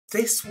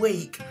This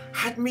week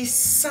had me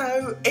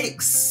so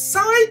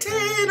excited.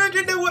 I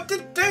didn't know what to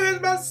do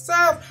with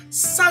myself.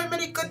 So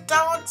many good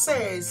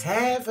dances.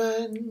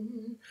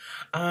 Heaven,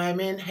 I'm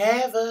in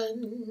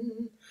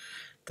heaven.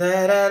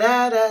 Da, da,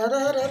 da, da,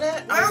 da, da,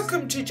 da.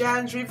 Welcome to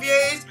Jan's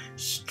Reviews.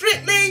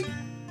 Strictly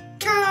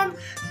Come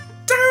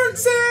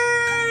Dancing.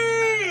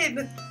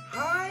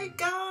 Hi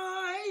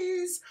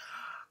guys.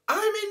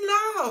 I'm in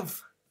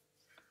love.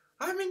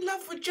 I'm in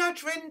love with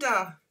Judge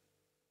Rinder.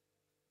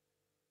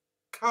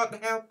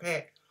 Can't help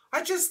it.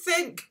 I just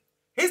think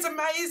he's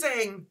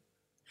amazing.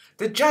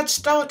 The judge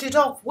started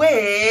off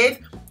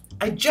with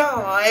a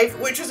jive,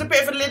 which was a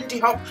bit of a Lindy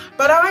Hop,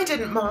 but I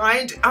didn't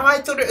mind. I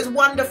thought it was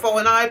wonderful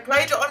and I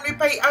played it on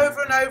repeat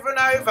over and over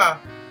and over.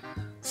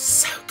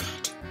 So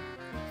good.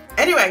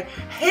 Anyway,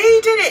 he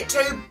did it to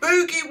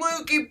Boogie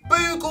Woogie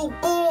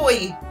Boogle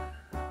Boy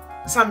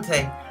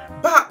something.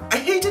 But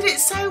he did it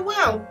so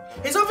well.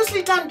 He's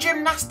obviously done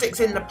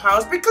gymnastics in the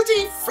past because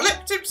he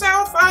flipped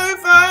himself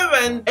over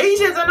and he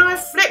did the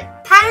nice flip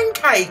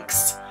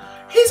pancakes.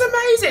 He's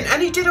amazing.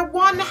 And he did a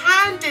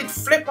one-handed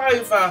flip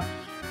over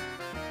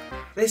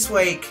this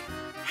week.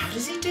 How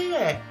does he do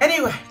it?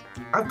 Anyway,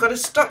 I've got to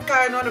stop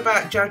going on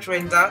about Judge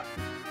Rinder.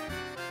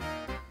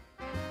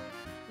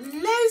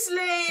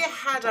 Lesley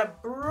had a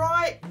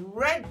bright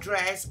red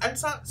dress and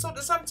some sort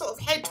of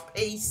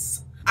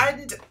headpiece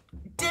and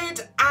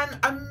did an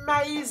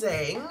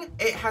amazing,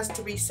 it has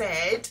to be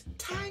said,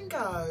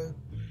 tango.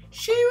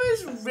 She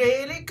was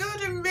really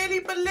good and really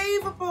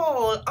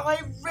believable. I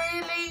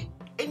really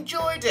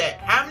enjoyed it.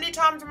 How many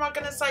times am I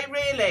going to say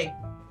really?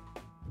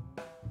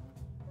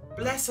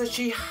 Bless her,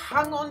 she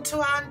hung on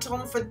to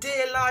Anton for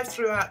dear life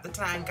throughout the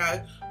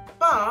tango,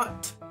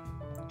 but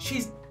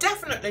she's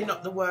definitely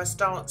not the worst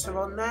dancer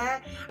on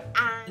there.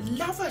 And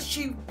love her,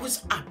 she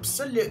was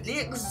absolutely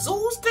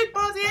exhausted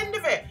by the end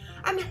of it.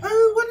 And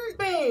who wouldn't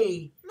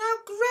be? Now,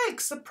 Greg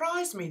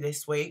surprised me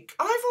this week.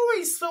 I've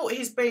always thought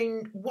he's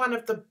been one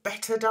of the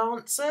better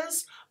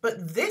dancers,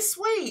 but this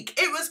week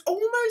it was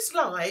almost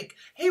like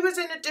he was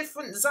in a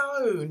different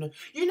zone.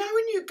 You know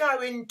when you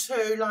go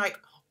into like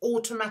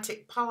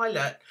automatic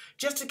pilot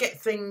just to get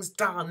things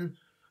done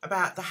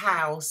about the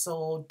house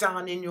or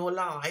done in your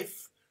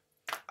life?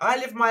 I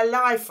live my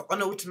life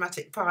on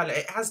automatic pilot,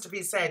 it has to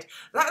be said.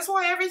 That's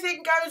why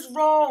everything goes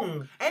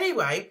wrong.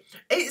 Anyway,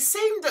 it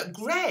seemed that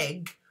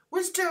Greg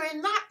was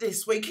doing that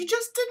this week. He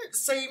just didn't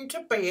seem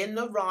to be in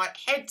the right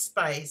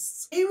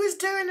headspace. He was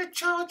doing a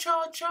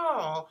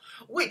cha-cha-cha,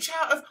 which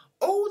out of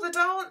all the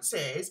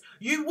dances,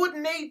 you would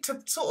need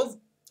to sort of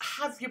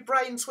have your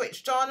brain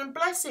switched on, and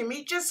bless him,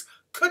 he just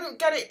couldn't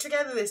get it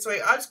together this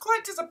week. I was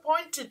quite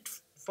disappointed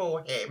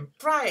for him.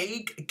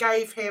 Craig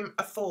gave him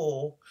a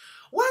 4.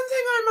 One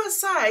thing I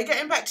must say,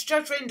 getting back to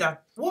Judge Rinder,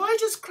 why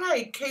does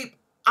Craig keep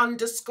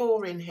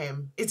underscoring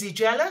him? Is he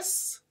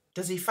jealous?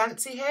 Does he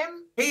fancy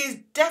him? He is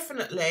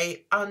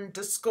definitely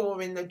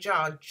underscoring the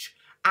judge,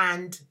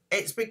 and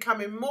it's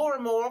becoming more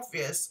and more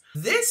obvious.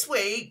 This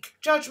week,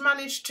 Judge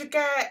managed to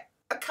get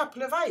a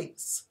couple of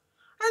 8s.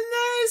 And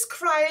there's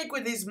Craig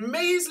with his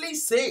measly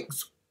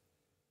 6.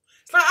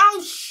 It's like,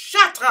 oh,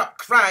 shut up,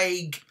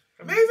 Craig.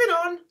 Moving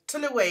on to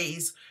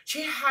Louise.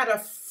 She had a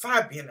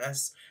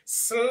fabulous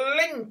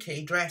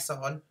slinky dress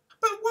on.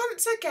 But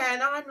once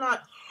again, I'm like,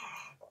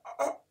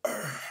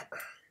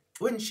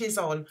 when she's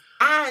on.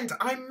 And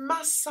I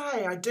must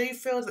say, I do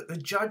feel that the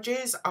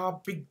judges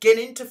are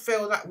beginning to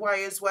feel that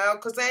way as well,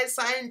 because they're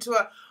saying to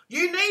her,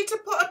 you need to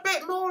put a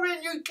bit more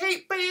in, you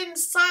keep being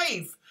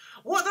safe.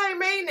 What they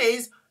mean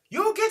is,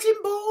 you're getting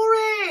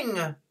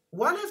boring.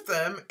 One of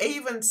them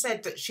even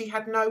said that she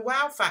had no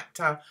wow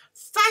factor.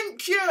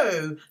 Thank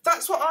you.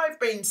 That's what I've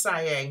been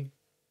saying.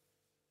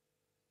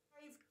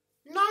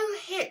 No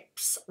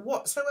hips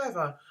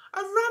whatsoever. A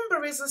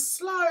rumba is a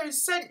slow,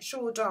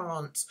 sensual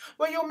dance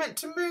where you're meant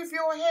to move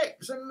your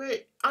hips and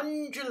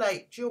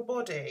undulate your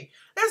body.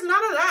 There's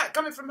none of that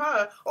coming from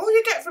her. All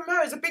you get from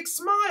her is a big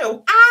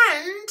smile.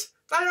 And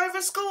they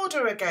overscored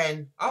her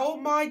again. Oh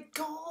my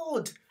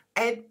God.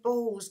 Ed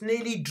Balls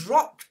nearly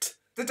dropped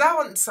the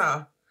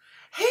dancer.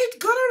 He'd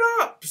got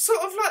her up,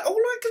 sort of like, all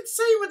I could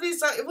see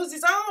was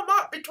his arm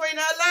up between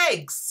her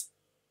legs.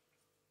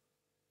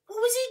 What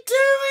was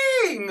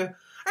he doing?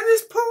 And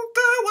this poor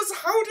girl was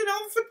holding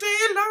on for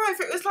dear life.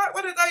 It was like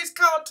one of those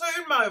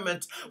cartoon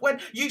moments when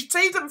you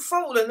see them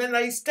fall and then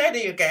they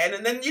steady again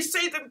and then you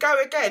see them go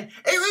again.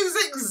 It was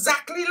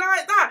exactly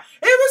like that.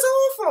 It was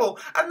awful.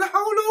 And the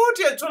whole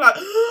audience were like,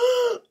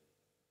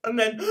 and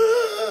then,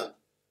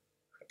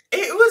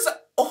 it was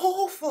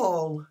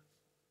awful.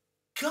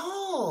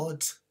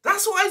 God.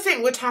 That's what I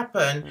think would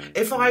happen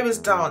if I was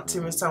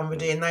dancing with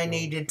somebody and they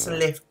needed to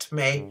lift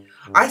me.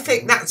 I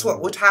think that's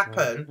what would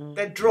happen.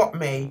 They'd drop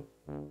me.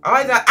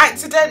 Either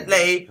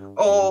accidentally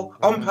or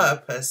on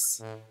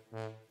purpose.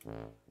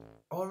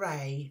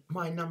 Alright,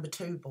 my number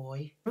 2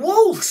 boy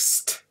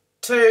waltzed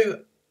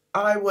to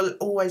I Will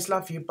Always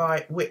Love You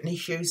by Whitney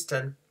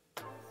Houston.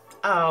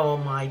 Oh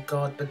my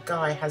God, the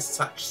guy has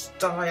such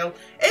style.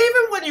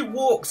 Even when he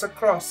walks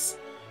across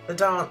the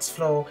dance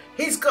floor,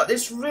 he's got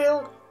this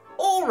real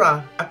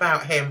aura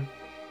about him.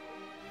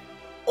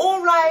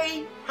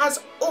 Ore has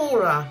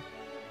aura.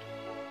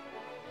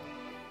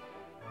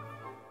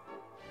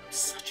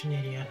 Such an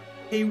idiot.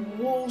 He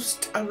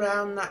waltzed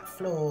around that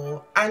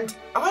floor, and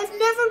I've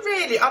never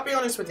really, I'll be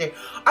honest with you,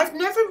 I've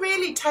never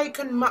really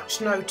taken much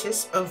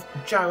notice of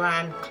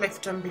Joanne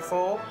Clifton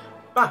before,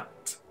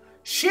 but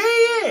she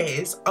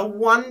is a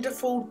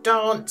wonderful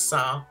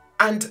dancer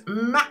and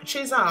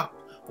matches up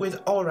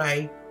with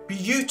Ore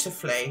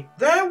beautifully.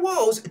 Their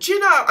walls, do you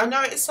know, I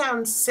know it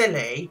sounds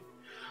silly,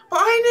 but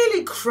I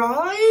nearly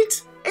cried.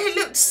 It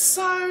looked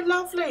so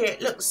lovely.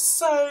 It looked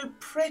so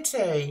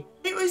pretty.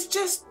 It was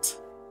just,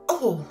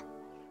 oh.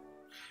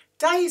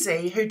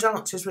 Daisy, who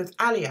dances with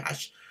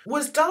Aliash,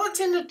 was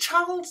dancing a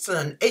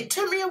Charleston. It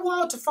took me a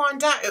while to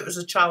find out it was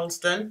a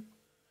Charleston.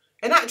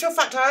 In actual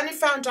fact, I only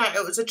found out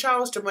it was a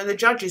Charleston when the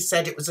judges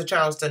said it was a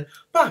Charleston.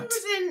 But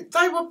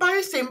they were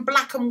both in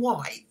black and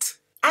white.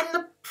 And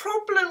the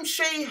problem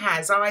she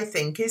has, I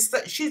think, is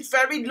that she's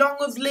very long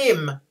of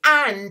limb.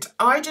 And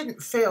I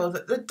didn't feel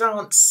that the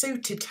dance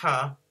suited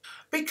her.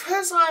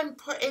 Because I'm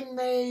putting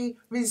the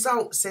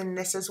results in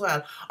this as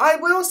well, I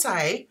will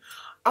say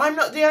I'm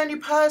not the only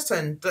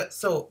person that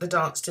thought the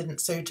dance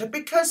didn't suit her,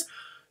 because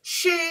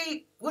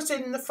she was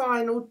in the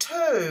final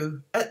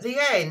two at the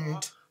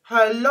end.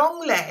 Her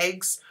long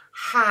legs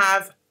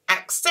have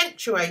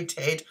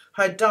accentuated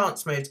her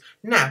dance moves.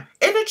 Now,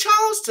 in a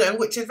Charleston,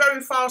 which is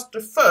very fast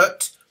of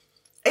foot,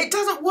 it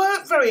doesn't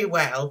work very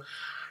well.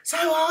 So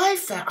I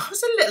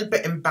was a little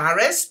bit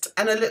embarrassed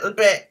and a little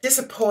bit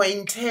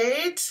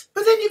disappointed.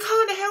 But then you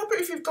can't help it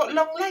if you've got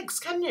long legs,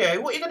 can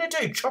you? What are you going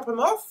to do, chop them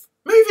off?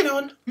 Moving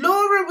on,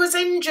 Laura was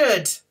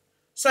injured,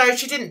 so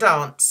she didn't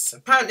dance.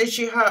 Apparently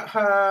she hurt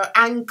her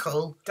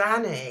ankle.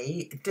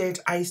 Danny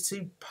did a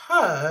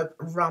superb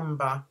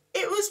rumba.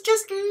 It was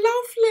just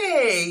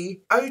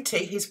lovely.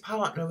 Oti, his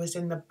partner, was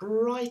in the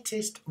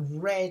brightest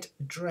red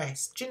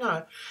dress. Do you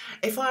know,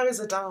 if I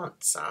was a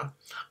dancer,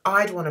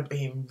 I'd want to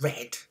be in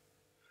red.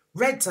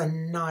 Red's a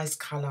nice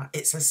colour.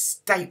 It's a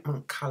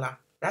statement colour.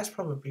 That's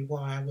probably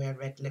why I wear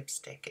red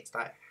lipstick. It's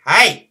like,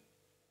 hey!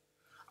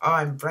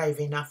 I'm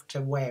brave enough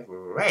to wear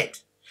red.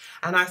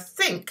 And I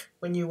think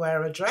when you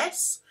wear a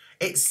dress,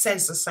 it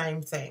says the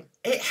same thing.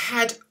 It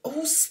had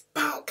all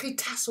sparkly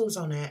tassels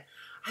on it,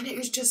 and it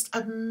was just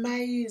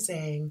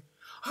amazing.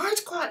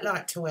 I'd quite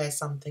like to wear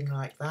something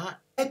like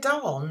that. Their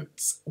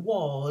dance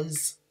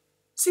was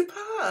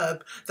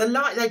superb.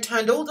 They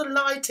turned all the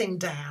lighting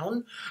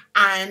down,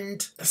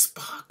 and the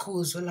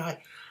sparkles were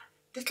like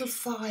little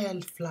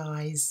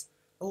fireflies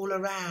all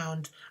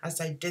around as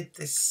they did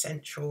this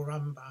sensual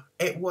rumba.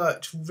 It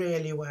worked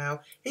really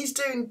well. He's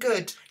doing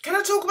good. Can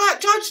I talk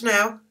about Judge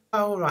now?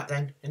 Oh, all right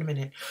then, in a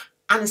minute.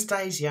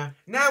 Anastasia.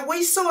 Now,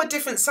 we saw a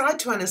different side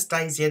to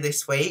Anastasia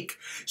this week.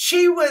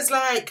 She was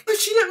like, but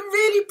she looked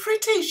really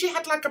pretty. She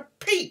had like a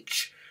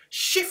peach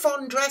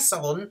chiffon dress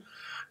on,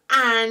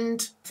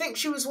 and I think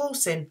she was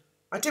waltzing.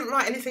 I didn't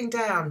write anything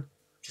down.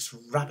 Just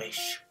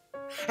rubbish.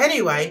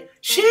 Anyway,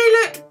 she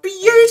looked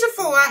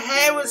beautiful. Her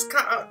hair was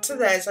cut up to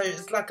there, so it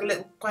was like a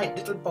little quaint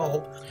little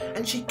bob.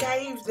 And she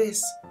gave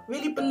this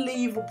really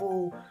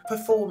believable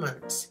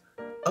performance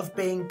of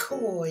being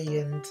coy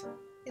and,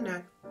 you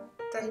know,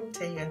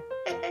 dainty and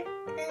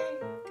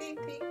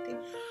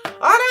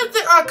I don't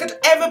think I could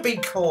ever be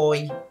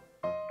coy.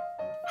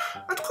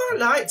 I'd quite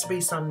like to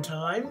be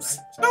sometimes.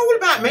 It's not all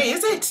about me,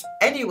 is it?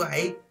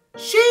 Anyway,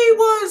 she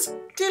was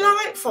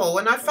delightful,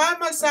 and I found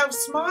myself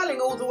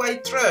smiling all the way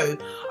through.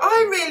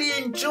 I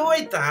really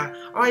enjoyed that.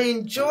 I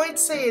enjoyed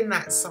seeing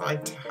that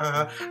side to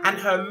her, and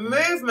her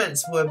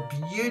movements were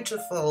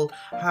beautiful.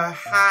 Her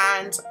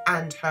hands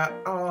and her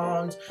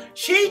arms.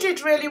 She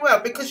did really well,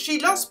 because she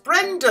lost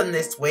Brendan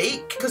this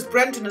week, because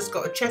Brendan has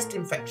got a chest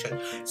infection.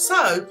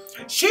 So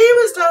she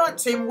was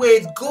dancing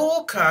with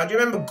Gorka. Do you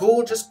remember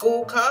Gorgeous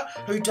Gorka,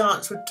 who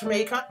danced with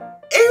Tamika?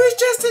 It was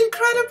just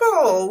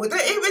incredible.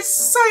 It was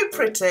so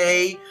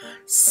pretty,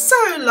 so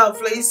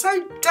lovely,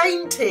 so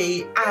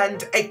dainty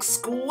and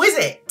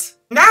exquisite.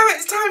 Now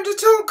it's time to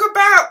talk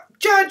about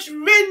Judge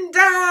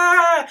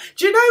Rinder.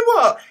 Do you know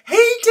what?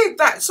 He did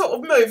that sort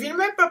of move. You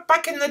remember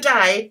back in the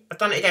day, I've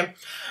done it again,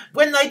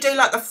 when they do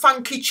like the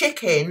funky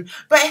chicken,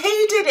 but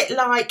he did it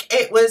like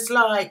it was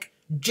like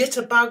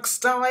jitterbug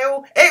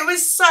style. It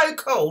was so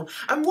cool.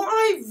 And what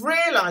I've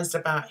realised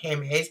about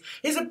him is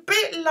he's a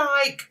bit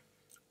like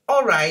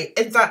Ore,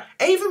 in that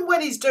even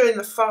when he's doing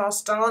the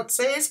fast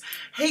dances,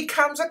 he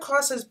comes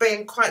across as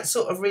being quite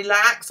sort of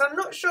relaxed. I'm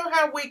not sure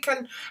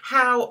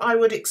how I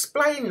would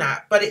explain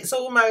that, but it's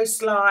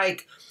almost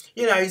like,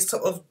 you know, he's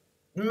sort of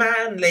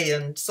manly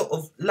and sort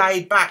of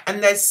laid back,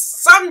 and there's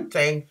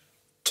something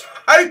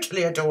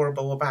totally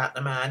adorable about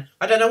the man.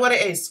 I don't know what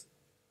it is.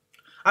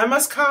 I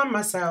must calm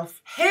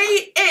myself.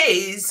 He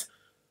is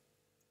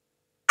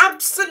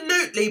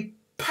absolutely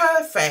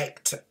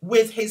perfect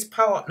with his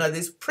partner,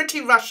 this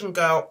pretty Russian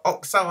girl,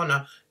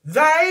 Oksana.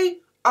 They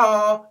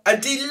are a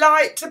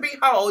delight to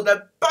behold.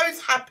 They're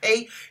both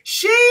happy.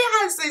 She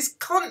has this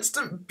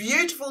constant,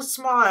 beautiful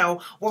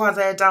smile while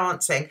they're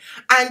dancing.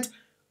 And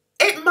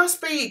It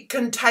must be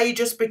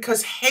contagious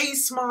because he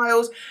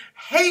smiles,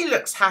 he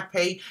looks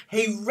happy,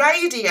 he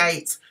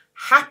radiates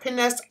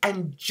happiness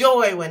and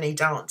joy when he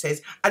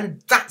dances,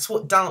 and that's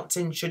what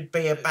dancing should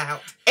be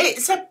about.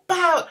 It's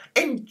about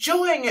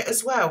enjoying it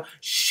as well.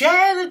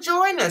 Share the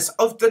joyness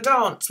of the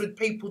dance with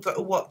people that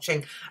are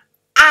watching.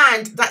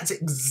 And that's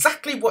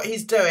exactly what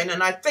he's doing.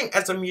 And I think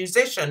as a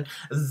musician,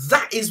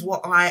 that is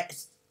what I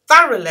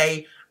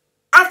thoroughly,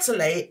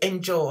 utterly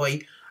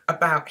enjoy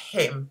about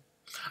him.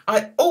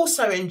 I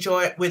also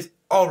enjoy it with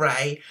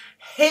Ore.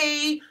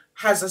 He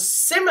has a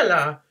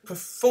similar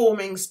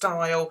performing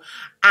style,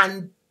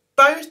 and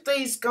both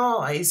these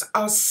guys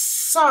are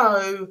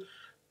so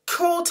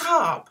caught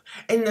up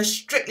in the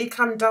Strictly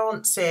Come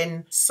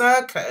Dancing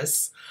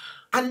circus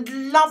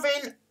and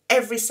loving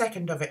every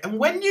second of it. And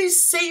when you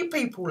see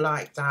people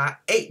like that,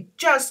 it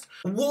just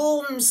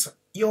warms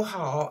your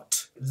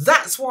heart.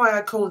 That's why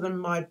I call them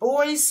my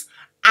boys.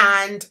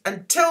 And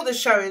until the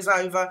show is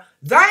over,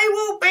 they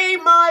will be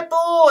my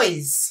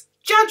boys.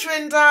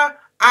 Jadrinda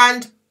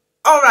and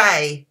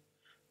Ore.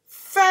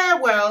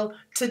 Farewell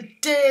to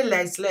dear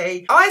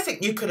Lesley. I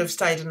think you could have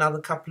stayed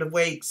another couple of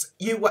weeks.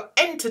 You were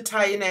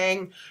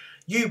entertaining.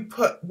 You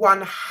put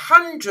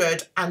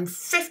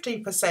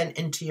 150%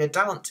 into your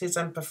dances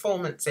and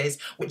performances,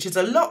 which is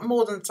a lot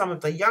more than some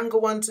of the younger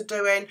ones are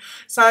doing.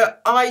 So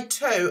I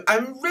too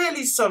am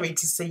really sorry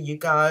to see you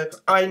go.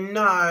 I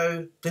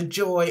know the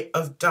joy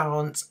of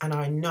dance and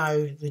I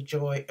know the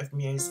joy of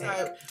music.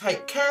 So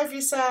take care of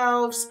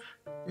yourselves.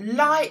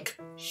 Like,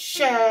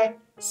 share,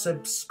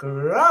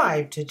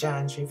 subscribe to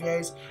Jan's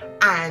Reviews,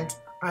 and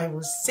I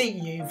will see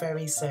you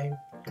very soon.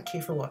 Thank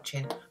you for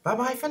watching. Bye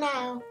bye for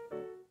now.